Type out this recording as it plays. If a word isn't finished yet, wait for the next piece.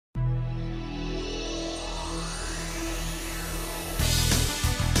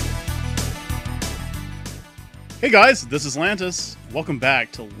Hey guys, this is Lantis. Welcome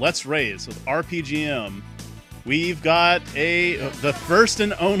back to Let's Raise with RPGM. We've got the first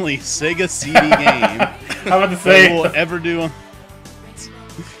and only Sega CD game How about to say we'll ever do.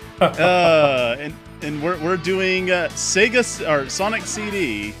 And we're doing Sega or Sonic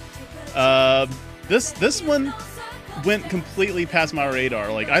CD. This one went completely past my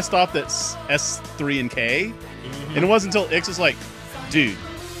radar. Like I stopped at S3 and K, and it wasn't until X was like, "Dude,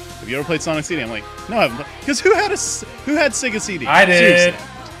 have you ever played Sonic CD?" I'm like, "No, I haven't." Because who had Sega CD? I did. Seriously.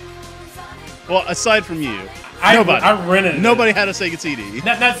 Well, aside from you, nobody. I rented it. Nobody had a Sega CD.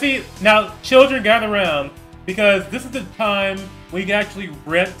 Now, children gather around because this is the time we can actually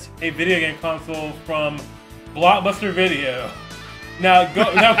rent a video game console from Blockbuster Video. Now,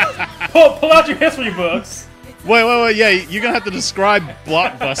 pull out your history books. Wait, yeah, you're gonna have to describe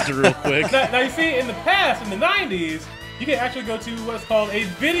Blockbuster real quick. Now, you see, in the past, in the 90s, you could actually go to what's called a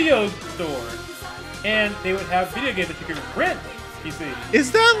video store, and they would have video games that you could rent, you see.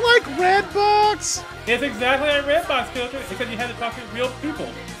 Is that like Redbox? It's exactly like Redbox, children, except you had to talk to real people.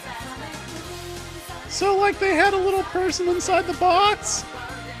 So, like, they had a little person inside the box?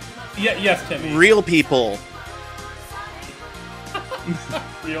 Yeah, yes, Timmy. Real people.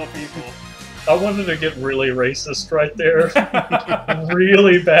 Real people. I wanted to get really racist right there.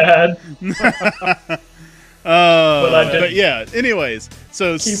 Really bad. But yeah, anyways,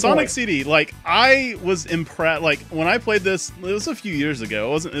 so Keep Sonic going. CD, like, I was impressed. Like, when I played this, it was a few years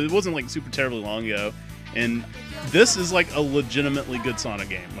ago. It wasn't like super terribly long ago. And this is like a legitimately good Sonic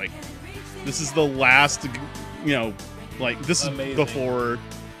game. Like, this is the last, you know, like, this Amazing. is before,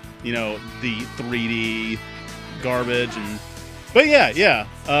 you know, the 3D garbage. But yeah.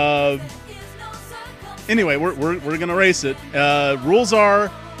 Anyway, we're gonna race it. Rules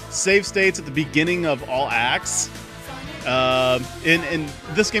are save states at the beginning of all acts. And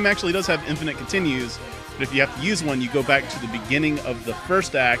this game actually does have infinite continues, but if you have to use one, you go back to the beginning of the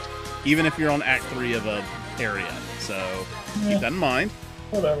first act, even if you're on Act 3 of a area. So keep that in mind.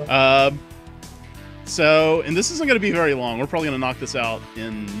 Whatever. And this isn't going to be very long. We're probably going to knock this out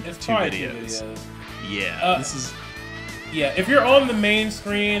in two videos. Yeah, this is... Yeah, if you're on the main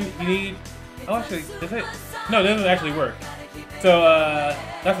screen, you need... Oh, actually, does it? No, it doesn't actually work. So,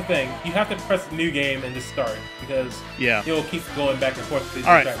 that's the thing. You have to press new game and just start, because yeah, it will keep going back and forth.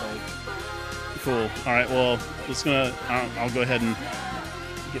 All right. Cool. All right, well, just gonna... I'll go ahead and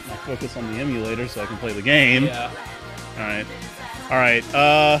get my focus on the emulator so I can play the game. Yeah. All right.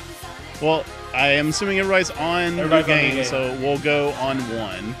 Well, I am assuming everybody's on the game, so we'll go on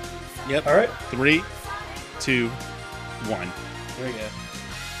 1. Yep. All right. 3, 2, 1. Here we go.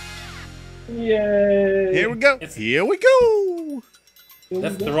 Yay. Here we go. Here we go.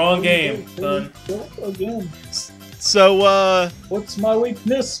 That's the wrong game, son. Again. So, What's my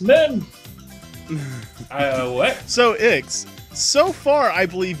weakness, men? What? So, Ix, so far, I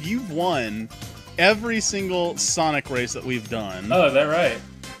believe you've won every single Sonic race that we've done. Oh, is that right?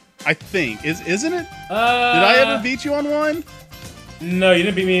 I think. Isn't it? Did I ever beat you on one? No, you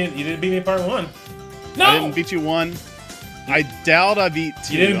didn't beat me. You didn't beat me in part 1. No, I didn't beat you one. I doubt I beat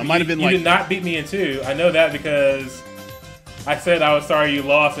 2. I might have been you like... did not beat me in 2. I know that because I said I was sorry you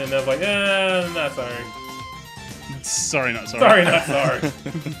lost, and I was like, not sorry. Sorry, not sorry. Sorry, not sorry.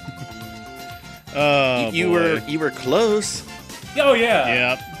 Oh, You were close. Oh yeah.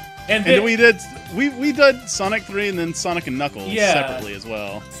 Yeah. And And then, we did Sonic 3 and then Sonic and Knuckles separately as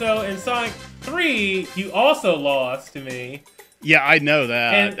well. so in Sonic 3, you also lost to me. Yeah, I know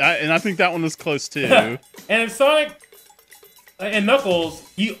that. And I think that one was close too. And in Sonic and Knuckles,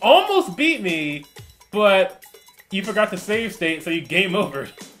 you almost beat me, but you forgot to save state, so you game over.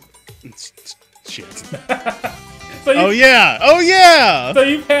 Shit. So you, Oh yeah! So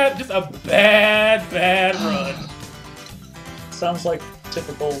you've had just a bad run. Sounds like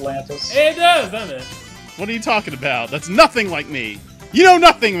typical Lantis. It does, doesn't it? What are you talking about? That's nothing like me. You know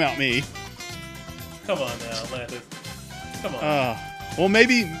nothing about me. Come on now, Atlantis. Come on. Well,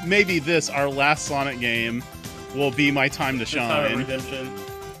 maybe this, our last Sonic game, will be my time to This time of shine. redemption.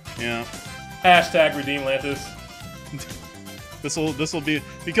 Yeah. Hashtag redeem Atlantis. This will be,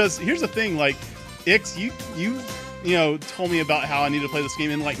 because here's the thing, like, Ix, you know, told me about how I need to play this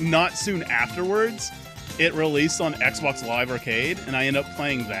game, and like not soon afterwards, it released on Xbox Live Arcade, and I ended up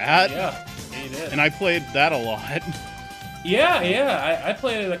playing that. Yeah, you did. And I played that a lot. Yeah, I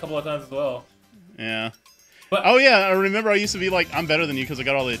played it a couple of times as well. Yeah. But Oh yeah, I remember I used to be like, I'm better than you because I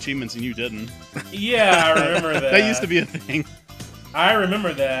got all the achievements and you didn't. yeah, I remember that. That used to be a thing. I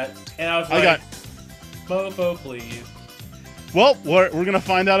remember that, and I was like, "Mofo, please." Well, we're gonna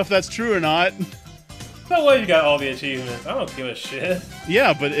find out if that's true or not. No way you got all the achievements. I don't give a shit.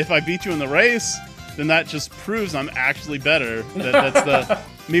 Yeah, but if I beat you in the race, then that just proves I'm actually better. That's the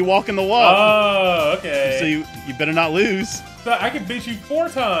me walking the walk. Oh, okay. So you better not lose. So I can beat you 4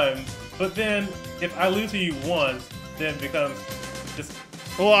 times, but then if I lose to you once, then it becomes just.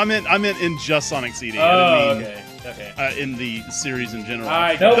 Well, I meant in just Sonic CD. Oh, I didn't mean, okay. in the series in general.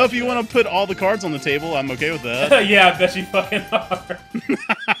 Though if you want to put all the cards on the table, I'm okay with that. Yeah, I bet you fucking are.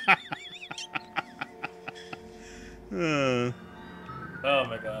 Oh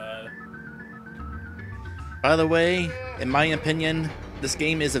my god. By the way, in my opinion, this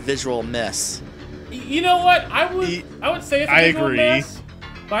game is a visual mess. You know what? I would say it's a visual agree. mess,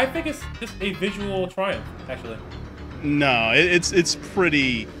 but I think it's just a visual triumph, actually. No, it's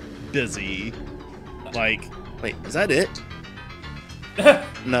pretty busy. Like, wait, is that it?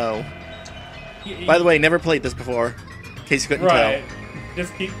 No. By the way, never played this before. In case you couldn't right.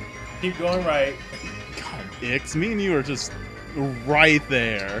 Just keep going right. God, Ix, me and you are just right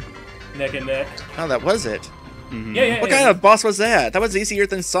there. Neck and neck. tell. Oh, that was it. Mm-hmm. Yeah. What kind of boss was that? That was easier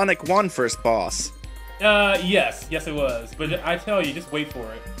than Sonic 1 first boss. Yes it was. But I tell you, just wait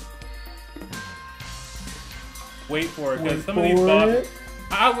for it. Wait for it, because some of these bosses.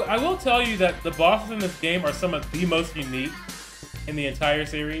 I will tell you that the bosses in this game are some of the most unique in the entire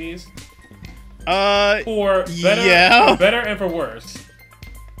series. For better and for worse.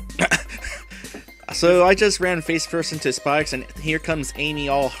 So I just ran face first into spikes, and here comes Amy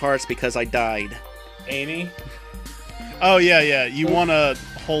all hearts because I died. Amy? Oh yeah. You want to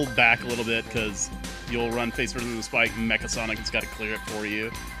hold back a little bit because you'll run face first into the spike. Mecha Sonic has got to clear it for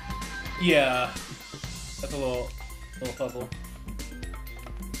you. Yeah, that's a little puzzle.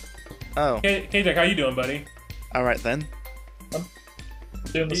 Oh. K-Jack, how you doing, buddy? All right then. I'm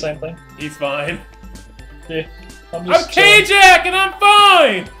doing the same thing. He's fine. Yeah. I'm K-Jack and I'm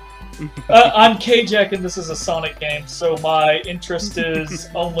fine! I'm K-Jack and this is a Sonic game, so my interest is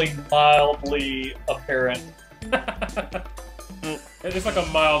only mildly apparent. It's like a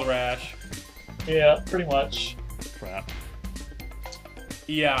mild rash. Yeah, pretty much. Crap.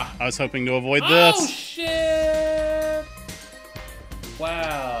 Yeah. I was hoping to avoid this. Oh, shit!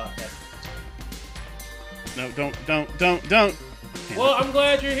 Wow. No, don't. Well, I'm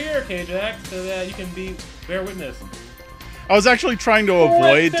glad you're here, K-Jack, so that you can bear witness. I was actually trying to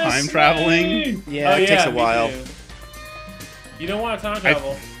avoid time traveling. Yeah, it takes a while. Too. You don't want to time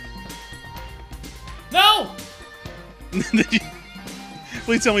travel. No! Did you...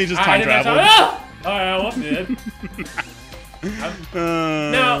 Please tell me you just time traveled. Oh, I almost did.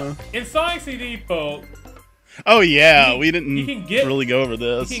 Now, in Sonic CD, folks. Oh yeah, we didn't really go over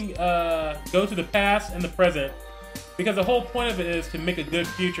this. You can go to the past and the present, because the whole point of it is to make a good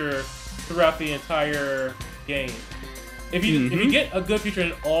future throughout the entire game. If you get a good future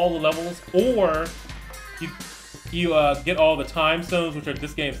in all the levels, or you get all the time stones, which are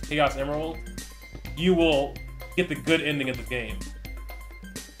this game's Chaos Emerald, you will get the good ending of the game.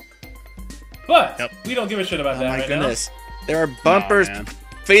 But we don't give a shit about that right now. Oh my goodness. There are bumpers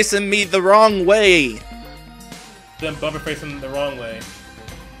facing me the wrong way. Them bumper facing the wrong way.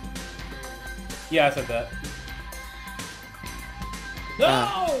 Yeah, I said that.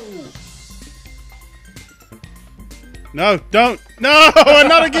 No! No, don't! No!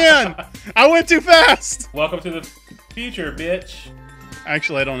 Not again! I went too fast! Welcome to the future, bitch.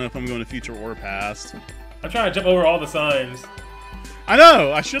 Actually, I don't know if I'm going to future or past. I'm trying to jump over all the signs. I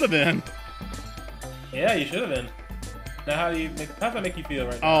know! I should have been. Yeah, you should have been. Now, how does that make you feel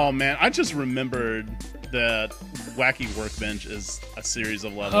right now? Oh, man. I just remembered that Wacky Workbench is a series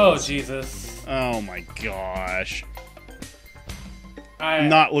of levels. Oh, Jesus. Oh, my gosh. I'm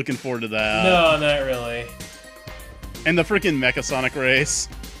not looking forward to that. No, not really. And the freaking Mecha Sonic race.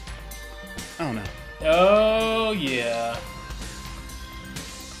 Oh, no. Oh, yeah.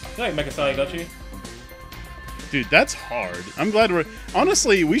 You like Mecha Sonic, don't you? Dude, that's hard. I'm glad we're...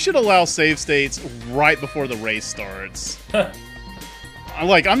 Honestly, we should allow save states right before the race starts.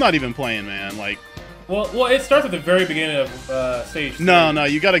 I'm not even playing, man. Like... Well, it starts at the very beginning of stage 3. No,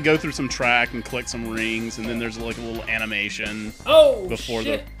 you gotta go through some track and collect some rings, and then there's like a little animation. Oh, before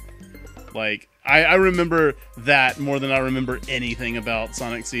shit. Like, I remember that more than I remember anything about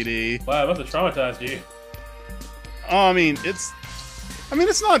Sonic CD. Wow, it must have traumatized you. Oh, I mean, it's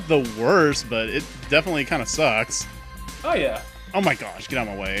not the worst, but it definitely kind of sucks. Oh, yeah. Oh my gosh, get out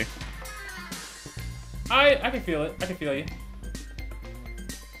of my way. I can feel it. I can feel you.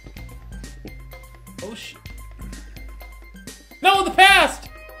 Oh, shit. No, the past!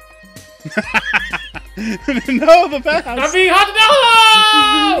 No, the past! I'm being hot!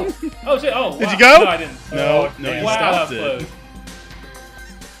 No! Oh, shit. Oh, wow. Did you go? No, I didn't. No, you wow, stopped that was it.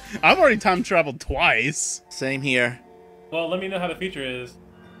 I've already time traveled twice. Same here. Well, let me know how the future is.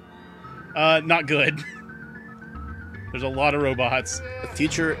 Not good. There's a lot of robots. The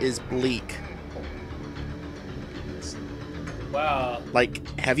future is bleak. Wow.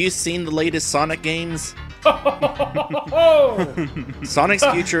 Like, have you seen the latest Sonic games? Oh! Sonic's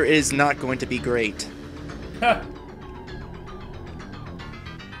future is not going to be great.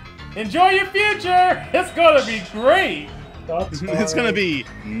 Enjoy your future! It's gonna be great! It's gonna be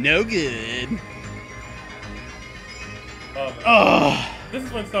no good. Oh, man. Oh, This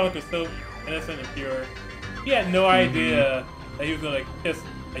is when Sonic was so innocent and pure. He had no idea that he was gonna kiss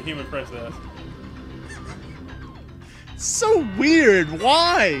a human princess. so weird.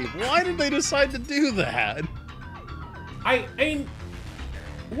 Why? Why did they decide to do that? I mean,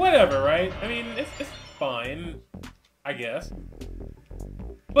 whatever, right? I mean, it's fine, I guess.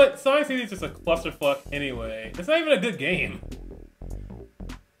 But Sonic CD is just a clusterfuck anyway. It's not even a good game.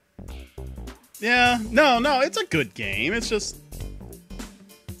 Yeah, no, it's a good game. It's just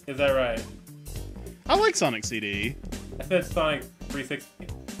Is that right? I like Sonic CD. I said Sonic 360.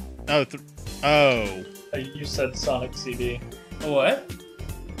 Oh, You said Sonic CD. What?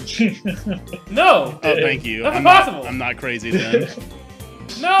 No! oh, thank you. That's I'm impossible. I'm not crazy then.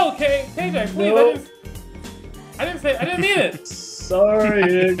 No, KJ, please. No. I didn't mean it.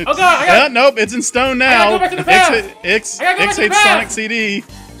 Sorry. Oh god, I got Nope, it's in stone now. go back to the past. X I gotta go back to the hates past. Sonic CD.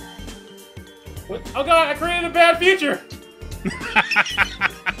 Oh god, I created a bad future.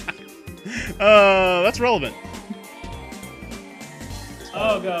 That's relevant.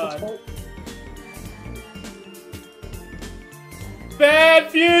 Oh god. Bad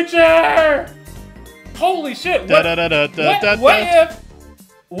future! Holy shit! What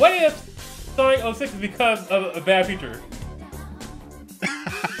if Sonic 06 is because of a bad future?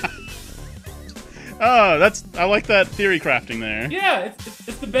 Oh, I like that theory crafting there. Yeah,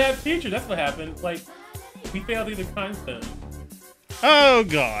 it's the bad future. That's what happened. Like, we failed to get a time stone. Oh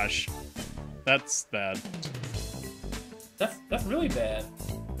gosh, that's bad. That's really bad.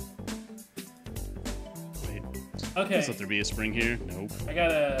 Wait, Okay, please let there be a spring here. Nope. I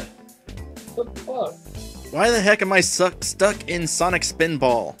gotta. What the fuck? Why the heck am I stuck in Sonic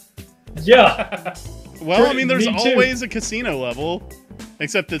Spinball? Yeah. Well, I mean, there's Me too. always a casino level,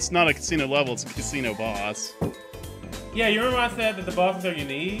 except it's not a casino level; it's a casino boss. Yeah, you remember I said that the bosses are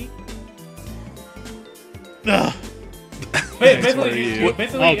unique? Ugh. Basically, Oh,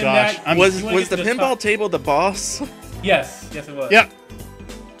 in gosh. that Was you wanna the get to pinball table the boss? Yes, it was. Yeah.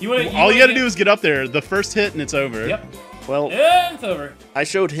 wanna All you gotta do is get up there. The first hit, and it's over. Yep. Well, Yeah, it's over. I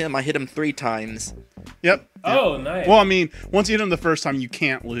showed him. I hit him 3 times. Yep. Oh, nice. Well, I mean, once you hit him the first time, you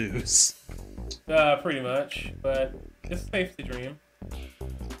can't lose. Pretty much, but it's safe to dream.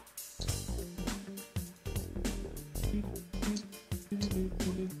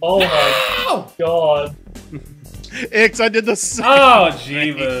 Oh my Ow! god. Ix, I did the same. Oh,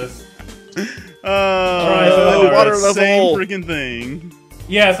 Jeebus. Oh, water level. Same freaking thing.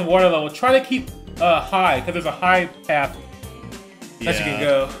 Yeah, it's a water level. Try to keep high, because there's a high path that you can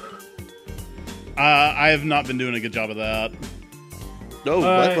go. I have not been doing a good job of that. No,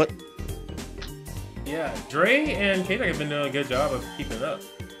 what? Yeah, Dre and Kate have been doing a good job of keeping up.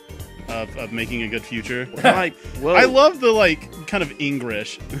 Of making a good future. Whoa. I love the, like, kind of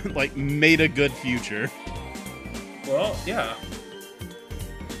English, like, made a good future. Well, yeah.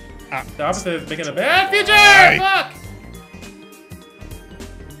 Ah. The opposite is making a bad future! Alright. Fuck!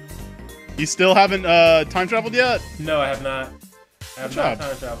 You still haven't time traveled yet? No, I have not. I have Good not job.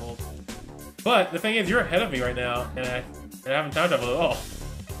 time traveled. But the thing is, you're ahead of me right now, and I haven't time traveled at all.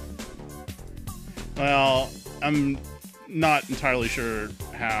 Well, I'm not entirely sure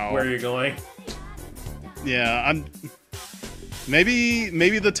how. Where are you going? Yeah, I'm. Maybe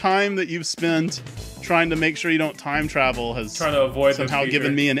the time that you've spent trying to make sure you don't time travel has Trying to avoid the somehow future.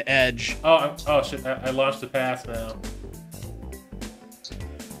 given me an edge. Oh shit! I launched the pass now.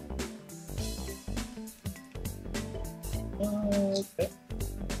 Okay.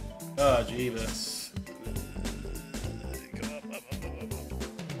 Oh Jeebus.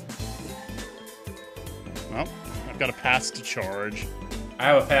 Well, I've got a pass to charge. I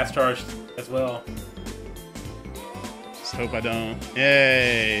have a pass charge as well. Just hope I don't.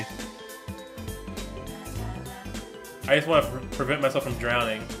 Yay! I just want to prevent myself from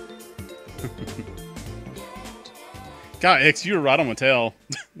drowning. God, X, you were right on my tail.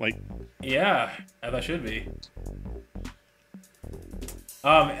 Like, Yeah, as I should be.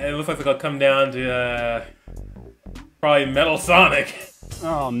 It looks like it's gonna come down to probably Metal Sonic.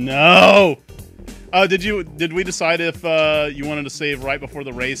 oh no! Did we decide if you wanted to save right before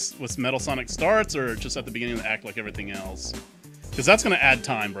the race with Metal Sonic starts, or just at the beginning of the act like everything else? Because that's gonna add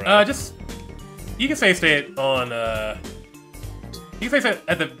time, bro. Just you can save state on. You can save state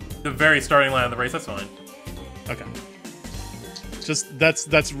at the the very starting line of the race. That's fine. Okay. Just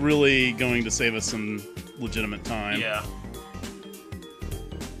that's really going to save us some legitimate time. Yeah.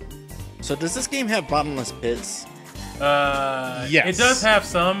 So does this game have bottomless pits? Yes. It does have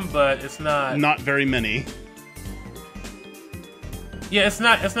some, but it's not. Not very many. Yeah, it's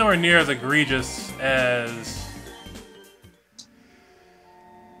not. It's nowhere near as egregious as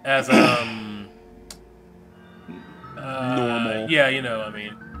normal. Yeah, you know. I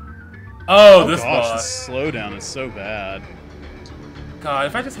mean. Oh, this gosh, boss. the slowdown is so bad. God,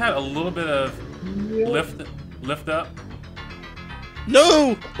 if I just had a little bit of lift up.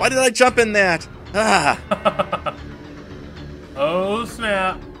 No! Why did I jump in that? Ah! Oh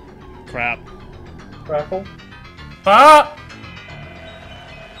snap! Crap. Crackle. Ah!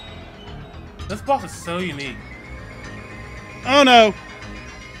 This boss is so unique. Oh no!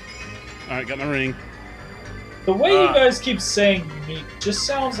 Alright, got my ring. The way you guys keep saying unique just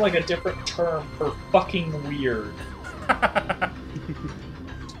sounds like a different term for fucking weird.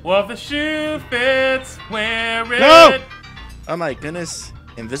 Well, if the shoe fits, wear it. No! Oh my goodness.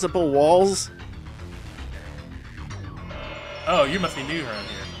 Invisible walls? Oh, you must be new around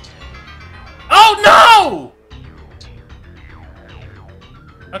here. Oh no!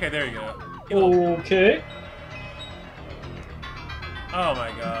 Okay, there you go. Okay. Oh my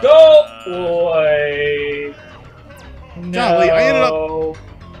god. Go boy. No. Golly, I ended up-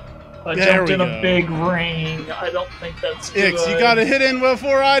 I There jumped we in a go. big ring. I don't think that's good. Ix, you got to hit in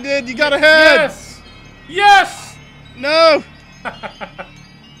before I did. You got ahead. Yes! Yes! No.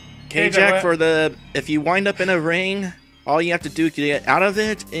 Okay, Jack, for the... If you wind up in a ring, all you have to do to get out of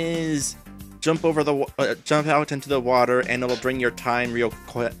it is jump over the... jump out into the water, and it'll bring your time real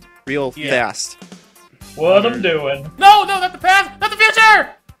fast. What I'm doing. No, no, not the past! Not the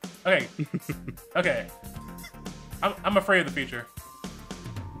future! Okay. Okay. I'm afraid of the future.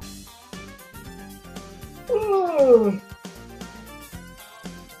 Ooh.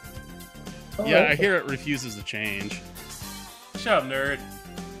 Yeah, I hear it refuses to change. Shut up, nerd.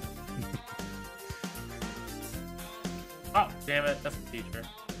 Oh, damn it. That's the teacher.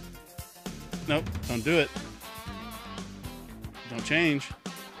 Nope, don't do it. Don't change.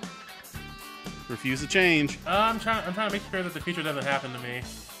 Refuse to change. I'm trying to make sure that the future doesn't happen to me.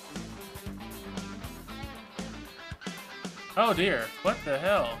 Oh dear. What the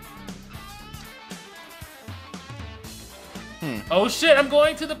hell? Oh shit, I'm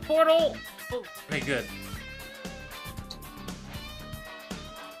going to the portal! Oh, okay, good.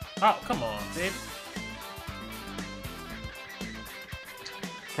 Oh, come on, babe.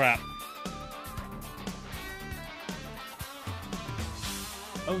 Crap.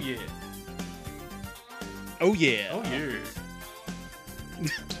 Oh yeah. Oh yeah. Oh yeah.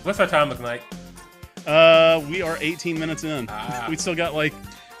 What's our time looking like? We are 18 minutes in. Ah. We still got like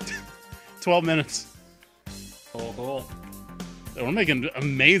 12 minutes. Cool, cool. We're making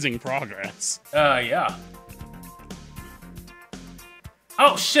amazing progress. Yeah.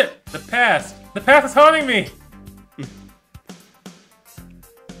 Oh shit! The past! The past is haunting me!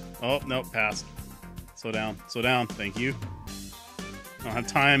 Oh, no, passed. Slow down. Slow down. Thank you. I don't have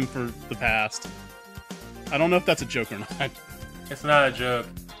time for the past. I don't know if that's a joke or not. It's not a joke.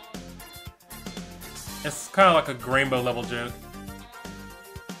 It's kind of like a Rainbow level joke.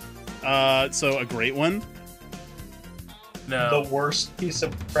 So a great one? No. The worst piece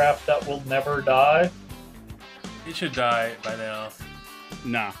of crap that will never die. It should die by now.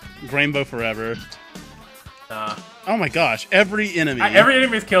 Nah. Rainbow forever. Nah. Oh my gosh, every enemy. Every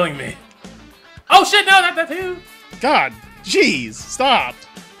enemy is killing me. Oh shit, no, not that too! God, jeez, stop.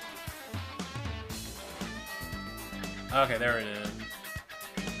 Okay, there it is.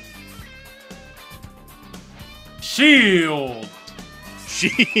 Shield!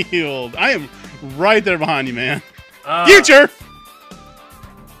 Shield. I am right there behind you, man. Future!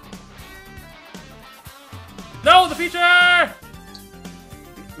 No, the future!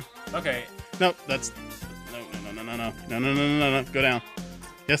 Okay. Nope, that's... No. Go down.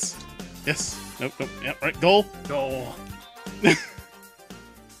 Yes. Yes. Nope. Yep, right. Goal. Goal.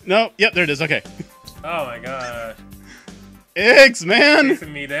 No. Yep, there it is. Okay. Oh my god. Ix, man.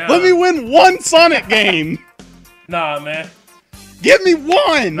 Chasing me down. Let me win one Sonic game. Nah, man. Give me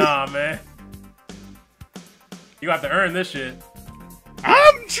one. Nah, man. You have to earn this shit.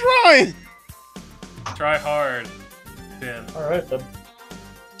 I'm trying. Try hard, then. Alright then.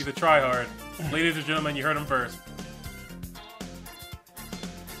 You the try hard. Ladies and gentlemen, you heard him first.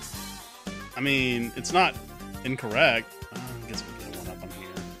 I mean, it's not incorrect. I guess we get one up on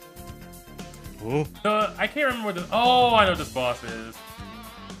here. Oh. I can't remember what this... Oh, I know what this boss is.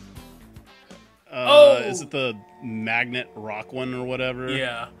 Is it the magnet rock one or whatever?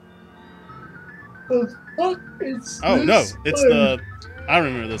 Yeah. the fuck is Oh, no. this It's one? the... I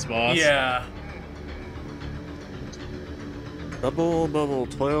remember this boss. Yeah. Bubble, bubble,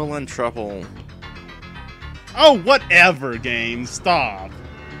 toil and trouble. Oh, whatever, game. Stop.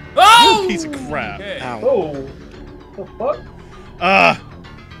 Oh! You piece of crap. Okay. Ow. Oh, the fuck?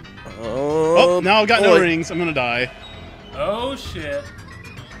 Oh, now I've got no boy. rings. I'm gonna die. Oh shit.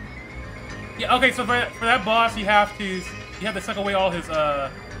 Yeah. Okay. So for that boss, you have to suck away all his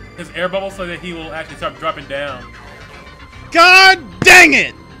air bubbles so that he will actually start dropping down. God dang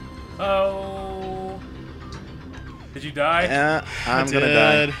it! Oh. Did you die? Yeah, I'm I gonna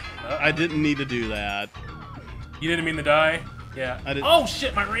did. die. I didn't need to do that. You didn't mean to die? Yeah. I did. Oh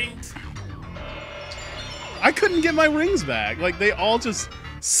shit, my rings! I couldn't get my rings back. Like, they all just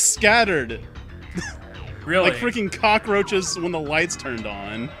scattered. Really? Like freaking cockroaches when the lights turned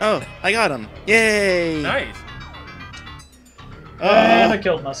on. Oh, I got him. Yay! Nice. And I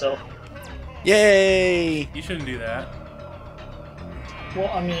killed myself. Yay! You shouldn't do that. Well,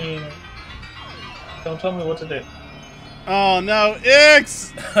 I mean, don't tell me what to do. Oh, no.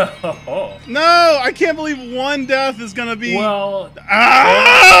 Ix! Oh. No! I can't believe one death is gonna be... Well,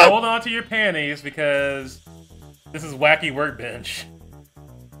 Ah! hold on to your panties because this is Wacky Workbench.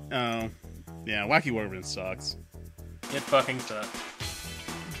 Oh. Yeah, Wacky Workbench sucks. It fucking sucks.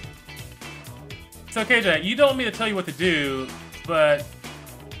 So, KJ, you don't want me to tell you what to do, but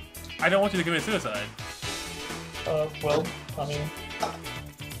I don't want you to commit suicide. Well, I mean,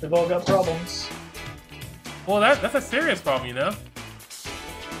 we've all got problems. Well, that's a serious problem, you know?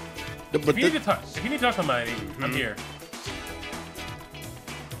 But If you need to talk to somebody, I'm here.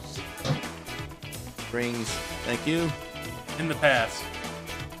 rings. Thank you. In the past.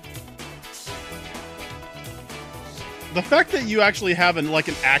 The fact that you actually have an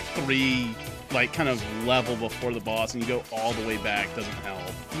Act 3 kind of level before the boss and you go all the way back doesn't help.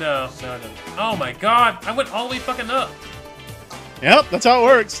 No, it doesn't. Oh my god, I went all the way fucking up. Yep, that's how it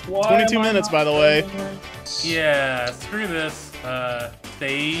works. Why 22 am I minutes, not by the way. doing it? Yeah, screw this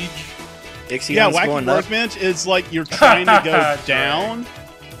stage. Yeah, Ixion's Wacky going up. Workbench is like you're trying to go down,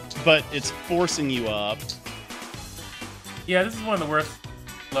 but it's forcing you up. Yeah, this is one of the worst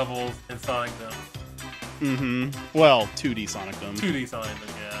levels in Sonic Them. Mm-hmm. Well, 2D Sonic them. 2D Sonic Them,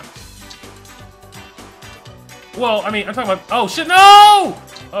 yeah. Well, I mean, I'm talking about... Oh, shit, no!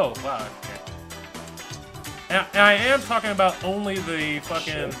 Oh, wow, okay. And I am talking about only the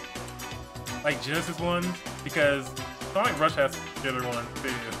fucking, Genesis ones, because Sonic Rush has the other ones, too.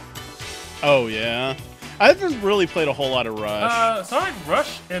 Oh, yeah? I haven't really played a whole lot of Rush. Sonic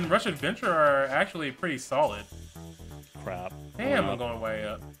Rush and Rush Adventure are actually pretty solid. Crap. Damn, I'm going way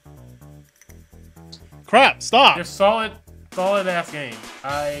up. Crap, stop! They're solid ass games.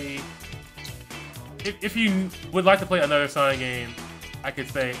 If you would like to play another Sonic game, I could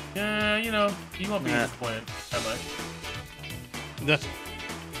say, you won't be disappointed that much.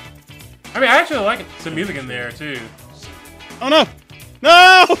 I mean, I actually like some music in there too. Oh no!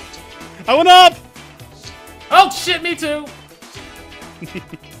 No! I went up! Oh shit, me too!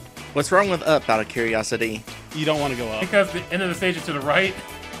 What's wrong with up, out of curiosity? You don't want to go up. Because the end of the stage is to the right.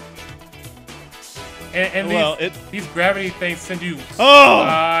 And Well, these gravity things send you Oh!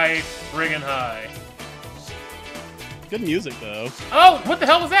 high, friggin' high. Good music, though. Oh, what the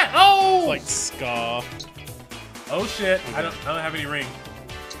hell was that? Oh! It's like ska. Oh shit! I don't have any ring.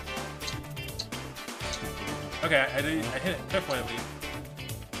 Okay, I hit it checkpoint at least.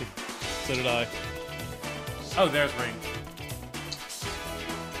 So did I. Oh, there's ring.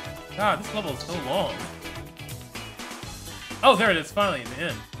 God, this level is so long. Oh, there it is. Finally, at the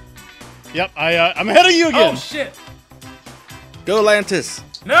end. Yep, I'm ahead of you again. Oh shit! Go Lantis!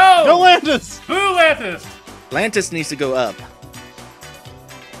 No! Go Landis! Boo, Lantis! Lantis needs to go up.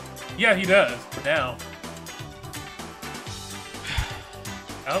 Yeah, he does. Now.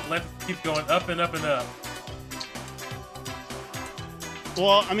 Oh, Lantis keeps going up and up and up.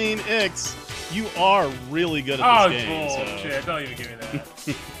 Well, I mean, Ix, you are really good at Oh, this game. bullshit. Don't even give me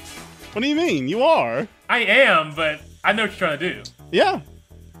that. What do you mean? You are. I am, but I know what you're trying to do. Yeah.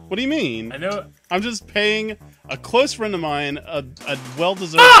 What do you mean? I know. I'm just paying a close friend of mine a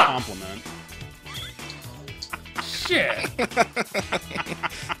well-deserved compliment. Shit.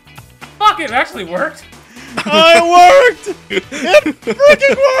 Fuck, it actually worked. It worked! It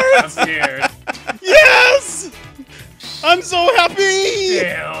freaking I'm worked! scared. Yes! I'm so happy!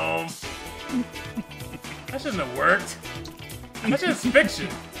 Damn. That shouldn't have worked. That's just fiction.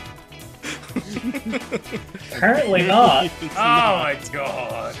 Apparently not. Oh my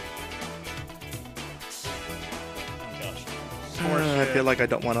god. Oh gosh. Poor I shit. feel like I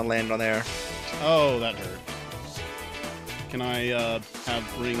don't want to land on there. Oh, that hurt. Can I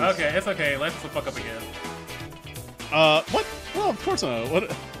have rings? Okay, it's okay. Let's the fuck up again. What? Well, of course not.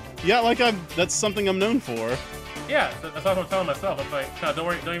 What? Yeah, like that's something I'm known for. Yeah, that's what I'm telling myself. I'm like, no,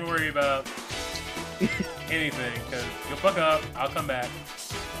 don't even worry about anything, because you'll fuck up, I'll come back.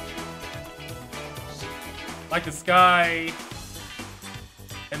 Like the sky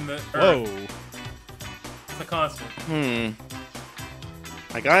and the earth. Whoa. It's a constant.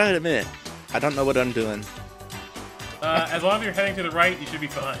 I gotta admit, I don't know what I'm doing. As long as you're heading to the right, you should be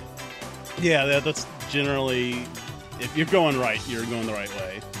fine. Yeah, that's generally... If you're going right, you're going the right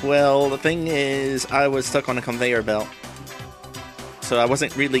way. Well, the thing is, I was stuck on a conveyor belt. So I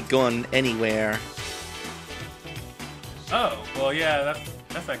wasn't really going anywhere. Oh, well, yeah,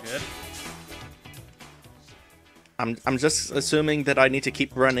 that's not good. I'm just assuming that I need to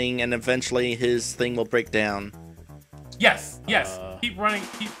keep running and eventually his thing will break down. Yes. Keep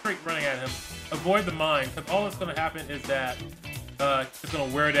straight running at him. Avoid the mine, because all that's going to happen is that it's going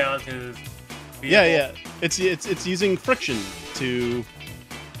to wear down his vehicle. Yeah. It's using friction to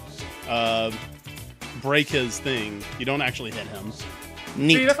break his thing. You don't actually hit him.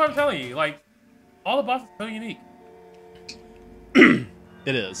 Neat. See, that's what I'm telling you. Like, all the bosses are so unique.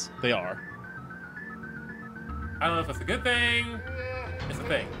 It is. They are. I don't know if it's a good thing. It's a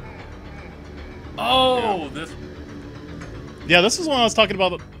thing. Oh, this. Yeah, this is one I was talking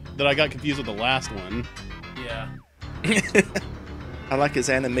about that I got confused with the last one. Yeah. I like his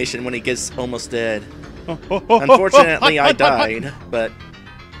animation when he gets almost dead. Unfortunately, I died, but...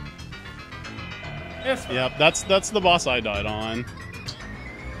 It's fine. Yep, that's the boss I died on.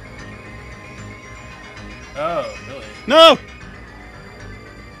 Oh, really? No!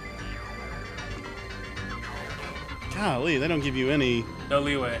 Golly, they don't give you any... No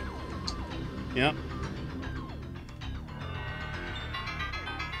leeway. Yep.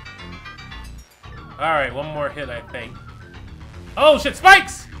 Alright, one more hit, I think. Oh, shit,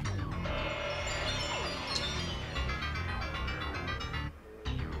 spikes!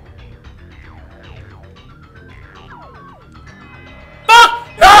 Fuck!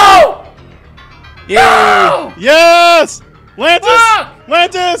 No! Yay! No! Yes! Lantis! Fuck!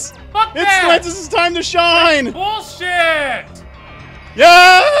 Lantis! Fuck It's that! Lantis' time to shine! Bullshit!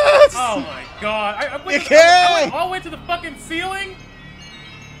 Yes! Oh my god. I went all the way to the fucking ceiling?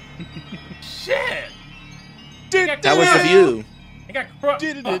 Shit! That was the view. I got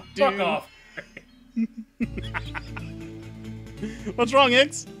fuck off. What's wrong,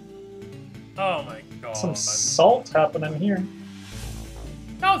 Ix? Oh my god. Some salt happening here.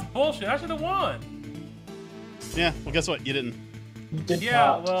 That was bullshit. I should have won. Yeah, well, guess what? You didn't. You did Yeah,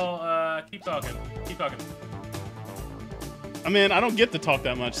 not. well, keep talking. Keep talking. I mean, I don't get to talk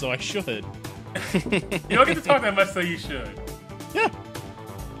that much, so I should. You don't get to talk that much, so you should. Yeah.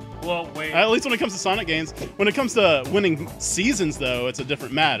 Well, wait. At least when it comes to Sonic games. When it comes to winning seasons, though, it's a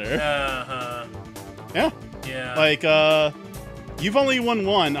different matter. Uh-huh. Yeah. Yeah. Like, you've only won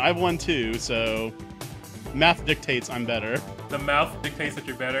one, I've won two, so math dictates I'm better. The mouth dictates that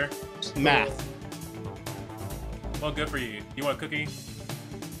you're better. Math. Well, good for you. You want a cookie?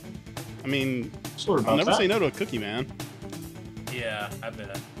 I mean, Sure about I'll never that. say no to a cookie, man. Yeah, I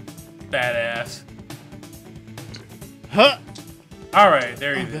bet. Badass. Huh! Alright,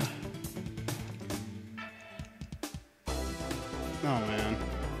 there you go. Oh, man.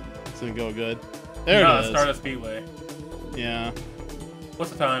 It's gonna go good. There You're it is. Stardust Speedway. Yeah.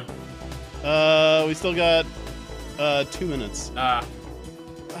 What's the time? We still got 2 minutes. Ah.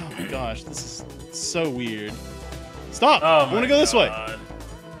 Oh my gosh, this is so weird. Stop! Oh I my want to go this way. God.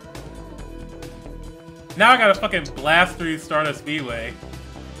 Now I gotta fucking blast through Stardust Speedway.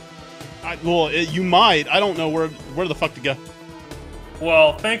 You might. I don't know where the fuck to go.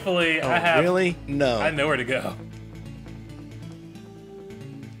 Well, thankfully, Oh, I have. really? No. I know where to go.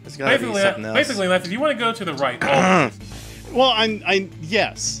 There's gotta be something else. Basically, Lance, if you want to go to the right, always. Well,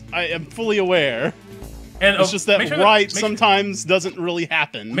 yes, I am fully aware. And It's just that make sure sometimes doesn't really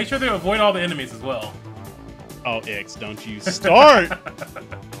happen. Make sure to avoid all the enemies as well. Oh, Ix, don't you start!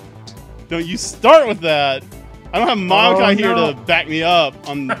 Don't you start with that! I don't have Monokai here to back me up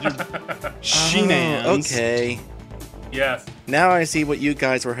on your shenanigans. Okay. Yes. Now I see what you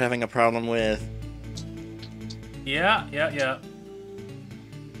guys were having a problem with. Yeah.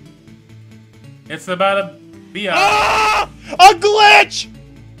 It's about a BI. Ah! A glitch!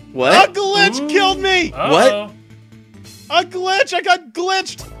 What? A glitch killed me! Uh-oh. A glitch! I got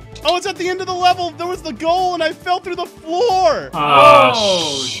glitched! I was at the end of the level, there was the goal, and I fell through the floor!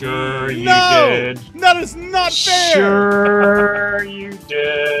 Oh, sure you No! did. That is not fair! Sure you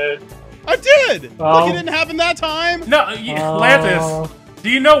did. I did! Oh. Look, it didn't happen that time! No, Lantis, do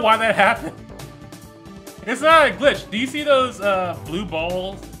you know why that happened? It's not a glitch. Do you see those blue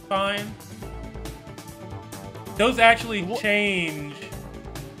balls signs? Those actually change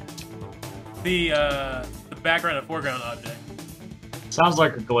the background and foreground object. Sounds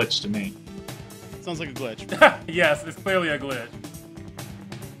like a glitch to me. Sounds like a glitch. Yes, it's clearly a glitch.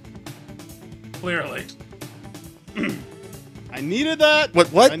 Clearly. I needed that.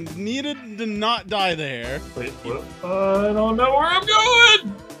 What? I needed to not die there. Wait, what? I don't know where I'm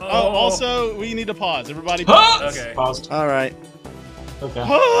going! Oh, also, we need to pause. Everybody pause. Okay. Paused. All right. Okay.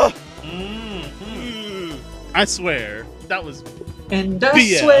 I swear, that was And I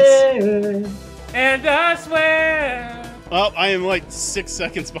BS. swear. And I swear. Well, I am like 6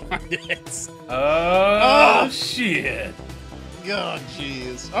 seconds behind it. Oh, shit. God,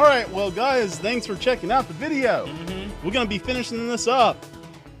 jeez. All right, well, guys, thanks for checking out the video. We're going to be finishing this up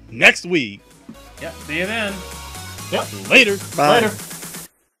next week. Yeah, see you then. Yep. Later. Bye. Later.